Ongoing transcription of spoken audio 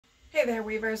Hey there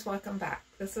weavers, welcome back.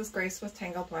 This is Grace with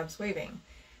Tangled Webs Weaving,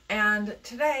 and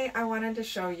today I wanted to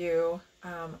show you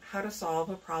how to solve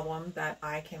a problem that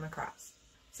I came across.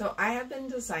 So I have been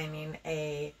designing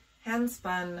a hand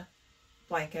spun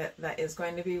blanket that is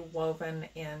going to be woven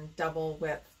in double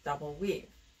width, double weave.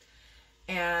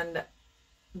 And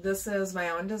this is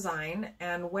my own design,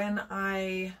 and when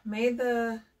I made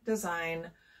the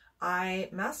design I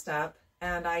messed up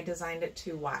and I designed it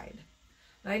too wide.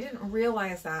 And I didn't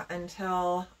realize that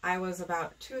until I was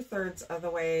about 2/3 of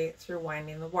the way through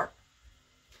winding the warp.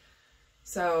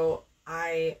 So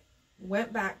I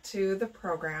went back to the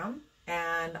program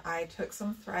and I took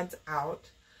some threads out,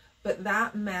 but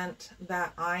that meant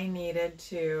that I needed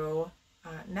to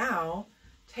now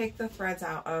take the threads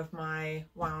out of my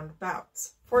wound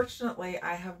bouts. Fortunately,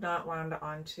 I have not wound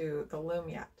onto the loom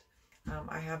yet.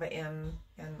 I have it in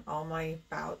all my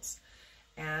bouts.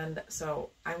 And so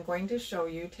I'm going to show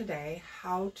you today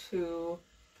how to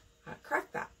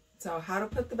correct that. So how to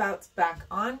put the bouts back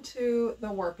onto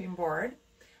the warping board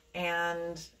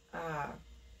and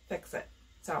fix it.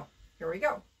 So here we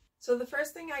go. So the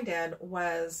first thing I did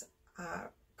was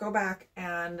go back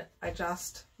and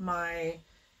adjust my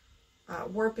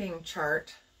warping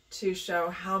chart to show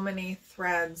how many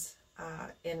threads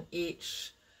in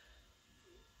each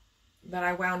that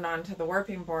I wound onto the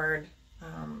warping board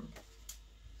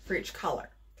for each color.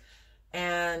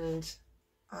 And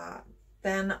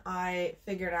then I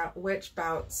figured out which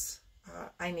bouts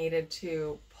I needed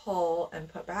to pull and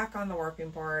put back on the warping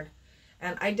board,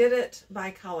 and I did it by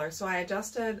color. So I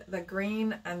adjusted the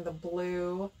green and the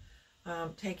blue,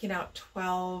 taking out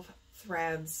 12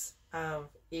 threads of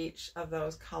each of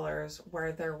those colors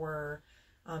where there were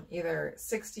either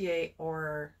 68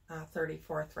 or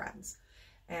 34 threads.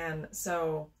 And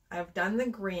so I've done the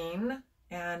green,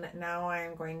 and now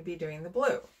I'm going to be doing the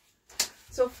blue.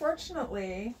 So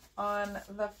fortunately, on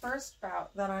the first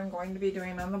bout that I'm going to be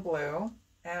doing on the blue,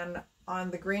 and on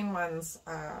the green ones,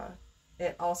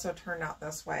 it also turned out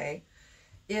this way,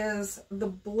 is the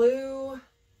blue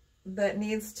that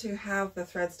needs to have the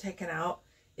threads taken out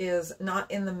is not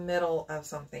in the middle of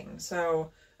something.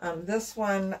 So this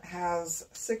one has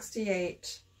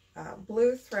 68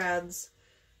 blue threads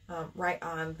right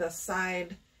on the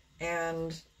side,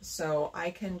 and so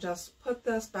I can just put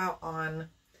this bout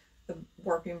on the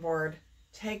warping board,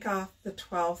 take off the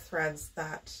 12 threads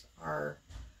that are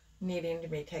needing to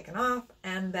be taken off,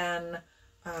 and then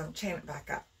chain it back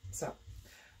up. So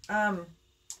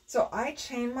I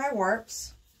chain my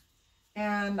warps,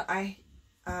 and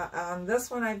on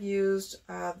this one I've used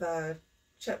the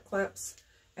chip clips,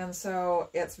 and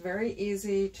so it's very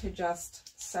easy to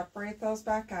just separate those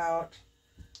back out.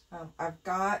 I've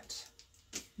got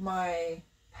my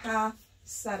path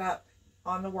set up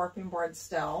on the warping board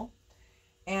still,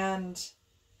 and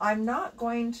I'm not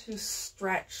going to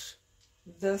stretch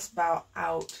this bout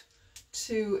out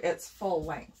to its full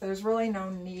length. There's really no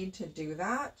need to do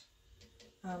that.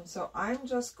 So I'm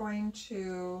just going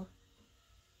to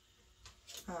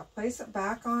place it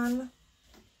back on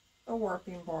the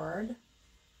warping board.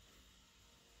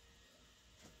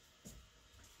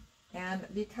 And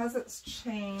because it's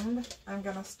chained, I'm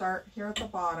going to start here at the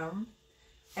bottom.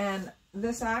 And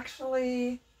this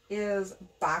actually is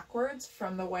backwards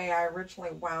from the way I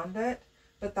originally wound it,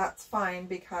 but that's fine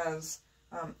because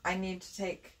I need to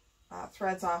take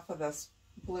threads off of this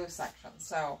blue section.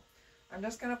 So I'm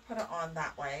just going to put it on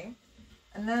that way.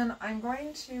 And then I'm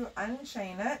going to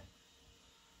unchain it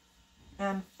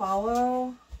and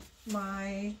follow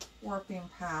my warping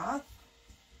path.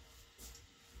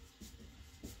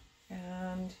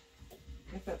 And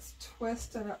if it's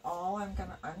twisted at all, I'm going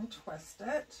to untwist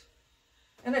it.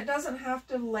 And it doesn't have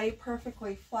to lay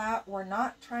perfectly flat. We're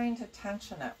not trying to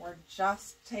tension it. We're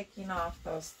just taking off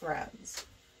those threads.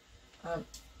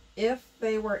 If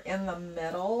they were in the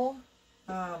middle,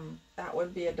 that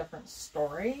would be a different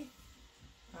story.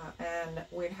 And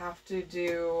we'd have to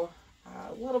do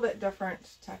a little bit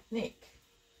different technique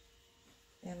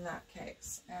in that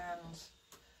case. And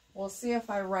we'll see if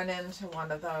I run into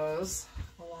one of those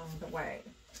along the way.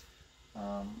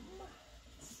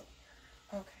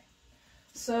 Okay.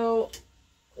 So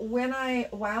when I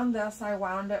wound this, I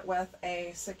wound it with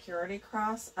a security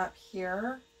cross up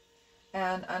here.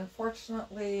 And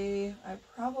unfortunately, I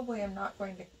probably am not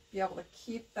going to be able to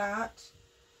keep that,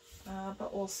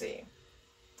 but we'll see.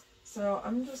 So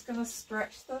I'm just going to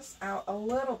stretch this out a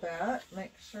little bit,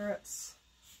 make sure it's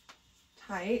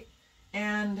tight.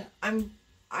 And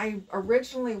I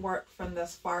originally worked from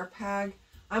this far peg.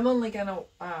 I'm only going to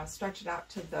stretch it out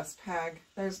to this peg.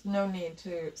 There's no need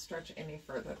to stretch any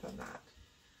further than that.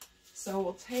 So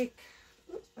we'll take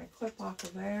my clip off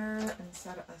of there and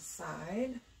set it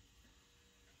aside.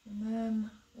 And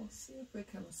then we'll see if we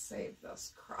can save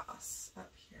this cross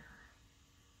up here.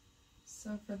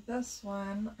 So for this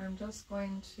one, I'm just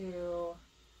going to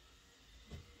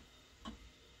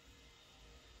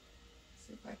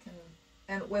see if I can,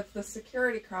 and with the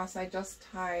security cross, I just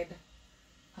tied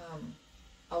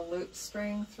a loop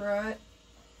string through it.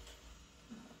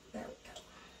 There we go.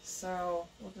 So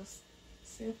we'll just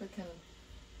see if we can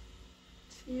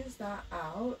tease that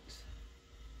out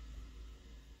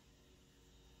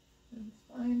and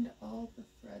find all the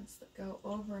threads that go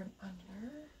over and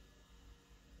under.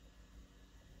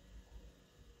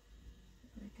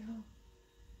 There we go.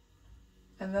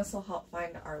 And this will help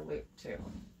find our loop too.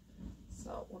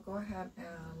 So we'll go ahead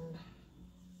and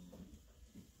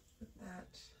put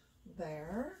that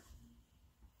there.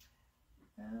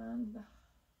 And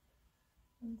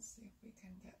let's see if we can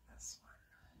get this one.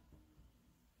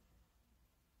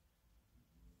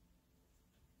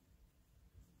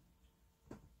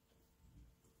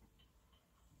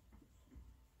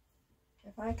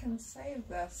 If I can save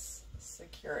this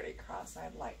security cross,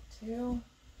 I'd like to.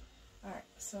 All right,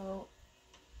 so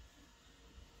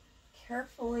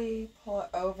carefully pull it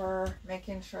over,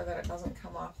 making sure that it doesn't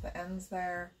come off the ends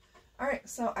there. All right,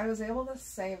 so I was able to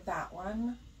save that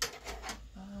one.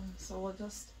 So we'll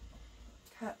just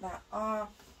cut that off,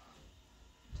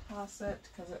 toss it,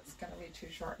 because it's going to be too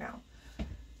short now.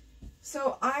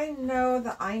 So I know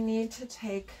that I need to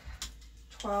take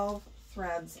 12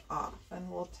 threads off,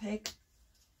 and we'll take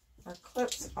our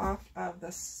clips off of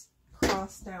this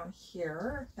cross down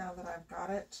here now that I've got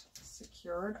it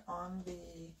secured on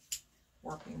the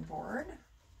working board.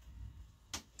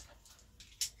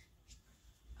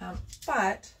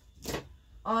 But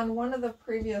on one of the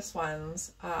previous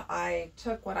ones, I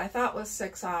took what I thought was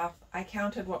 6 off, I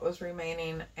counted what was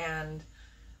remaining, and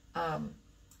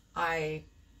I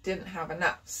didn't have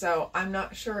enough. So I'm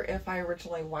not sure if I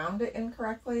originally wound it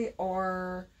incorrectly,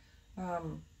 or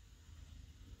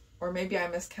maybe I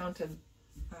miscounted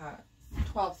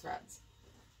 12 threads.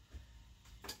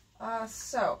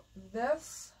 So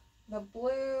this, the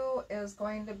blue is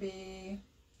going to be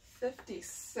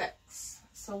 56.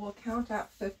 So we'll count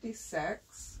out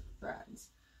 56 threads.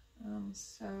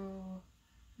 So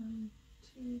 1,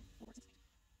 2, 4.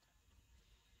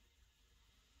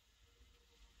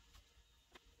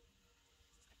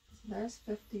 So there's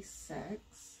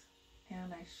 56,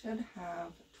 and I should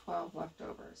have 12 left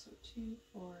over. So 2,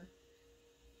 4,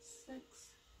 6,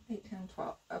 8, 10,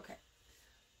 12. Okay.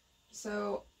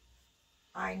 So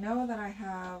I know that I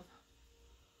have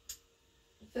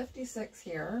 56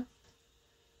 here.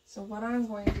 So what I'm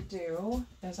going to do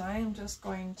is I am just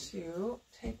going to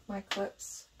take my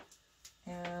clips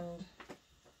and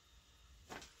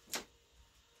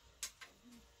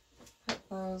put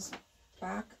those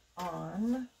back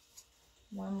on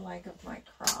one leg of my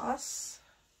cross.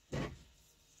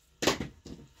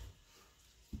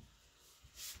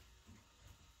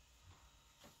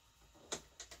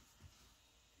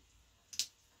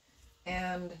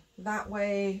 And that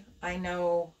way I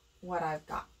know what I've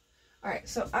got. All right,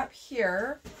 so up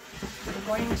here, we're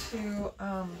going to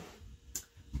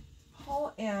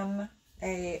pull in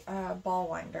a ball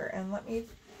winder, and let me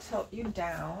tilt you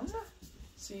down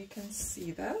so you can see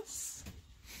this.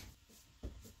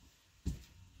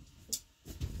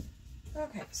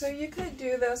 Okay, so you could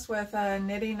do this with a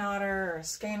knitting knotter or a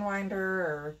skein winder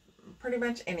or pretty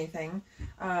much anything.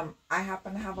 I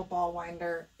happen to have a ball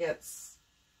winder. It's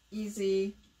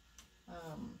easy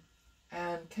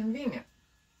and convenient.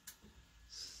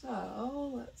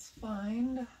 So let's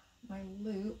find my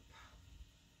loop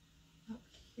up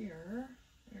here.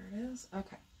 There it is.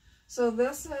 Okay, so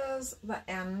this is the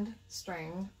end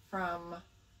string from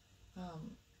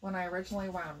when I originally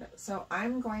wound it. So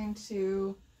I'm going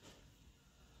to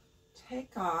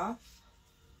take off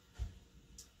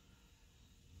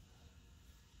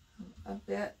a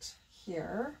bit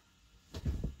here,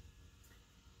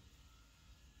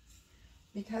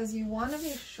 because you want to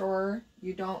be sure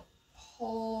you don't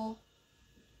pull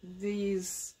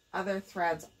these other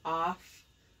threads off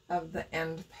of the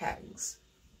end pegs.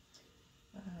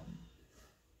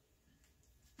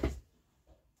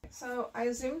 So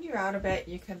I zoomed you out a bit.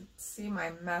 You can see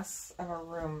my mess of a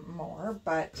room more,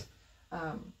 but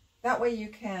that way you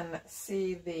can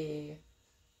see the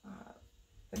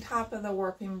top of the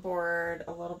working board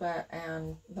a little bit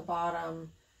and the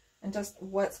bottom, and just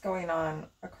what's going on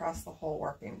across the whole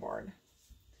working board.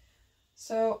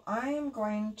 So I am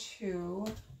going to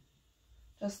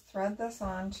just thread this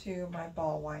onto my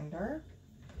ball winder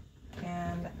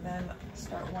and then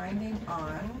start winding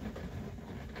on.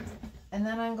 And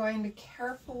then I'm going to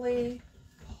carefully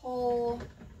pull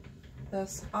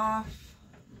this off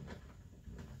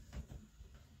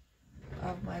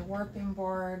of my warping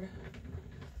board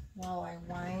while I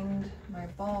wind my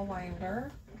ball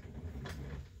winder.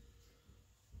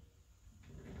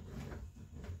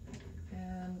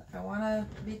 And I want to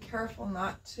be careful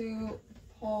not to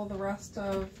pull the rest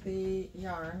of the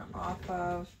yarn off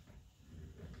of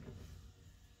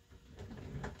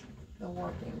the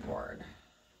warping board.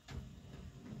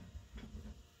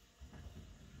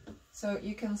 So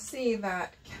you can see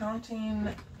that counting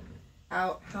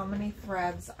out how many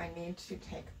threads I need to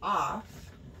take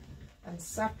off and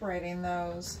separating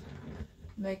those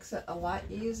makes it a lot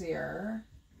easier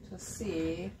to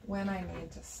see when I need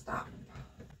to stop.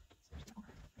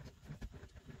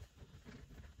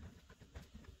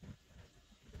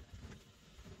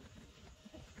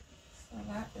 So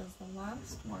that is the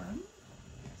last one.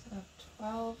 So I have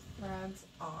 12 threads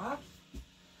off.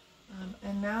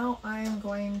 And now I am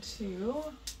going to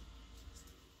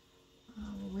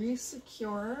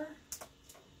re-secure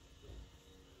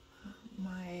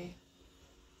my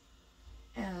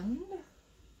end.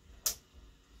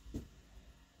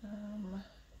 And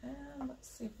let's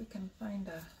see if we can find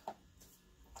a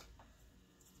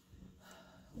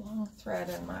long thread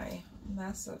in my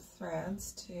mess of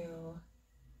threads to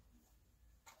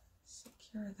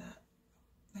secure that.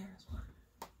 There's one.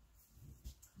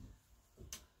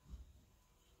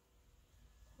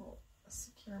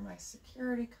 Secure my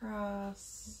security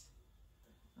cross,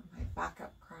 or my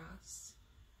backup cross.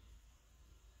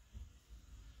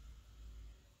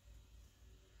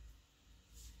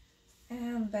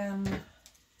 And then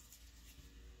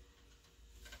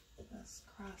this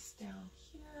cross down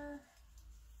here.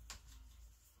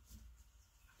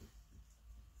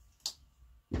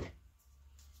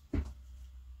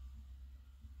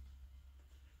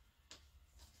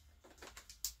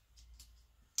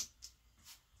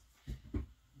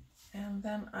 And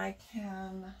then I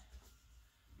can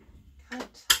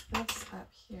cut this up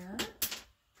here,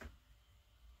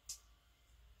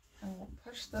 and we'll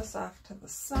push this off to the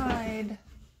side,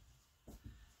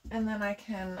 and then I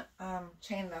can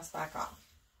chain this back off.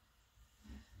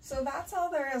 So that's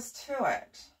all there is to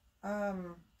it.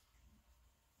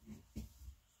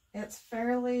 It's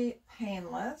fairly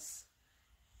painless.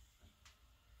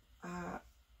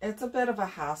 It's a bit of a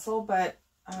hassle, but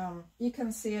you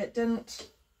can see it didn't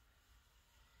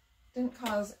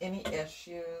cause any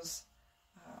issues.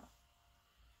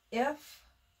 If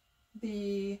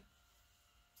the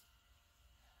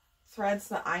threads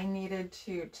that I needed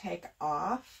to take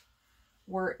off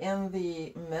were in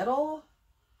the middle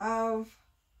of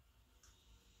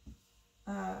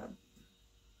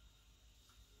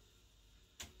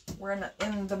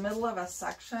in the middle of a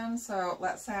section, so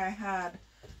let's say I had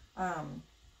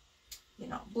you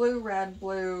know, blue, red,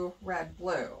 blue, red,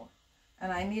 blue,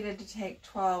 and I needed to take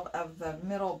 12 of the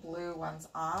middle blue ones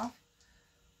off,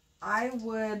 I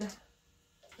would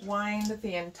wind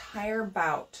the entire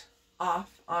bout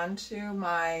off onto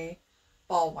my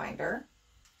ball winder.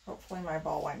 Hopefully my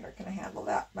ball winder can handle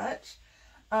that much.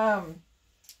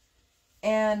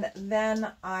 And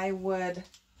then I would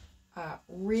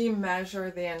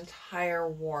remeasure the entire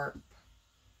warp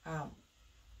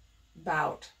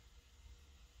bout,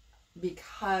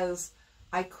 because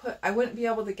I wouldn't be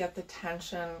able to get the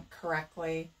tension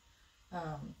correctly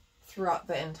throughout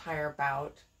the entire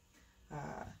bout.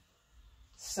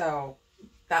 So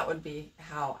that would be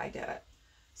how I did it.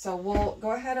 So we'll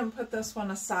go ahead and put this one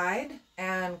aside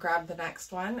and grab the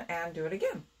next one and do it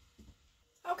again.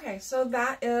 Okay, so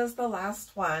that is the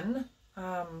last one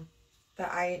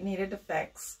that I needed to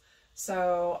fix.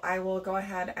 So I will go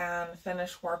ahead and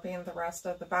finish warping the rest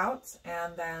of the bouts,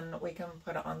 and then we can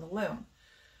put it on the loom.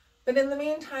 But in the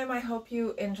meantime, I hope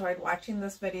you enjoyed watching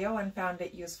this video and found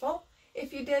it useful.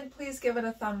 If you did, please give it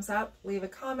a thumbs up, leave a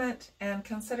comment, and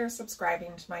consider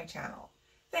subscribing to my channel.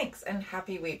 Thanks, and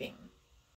happy weaving!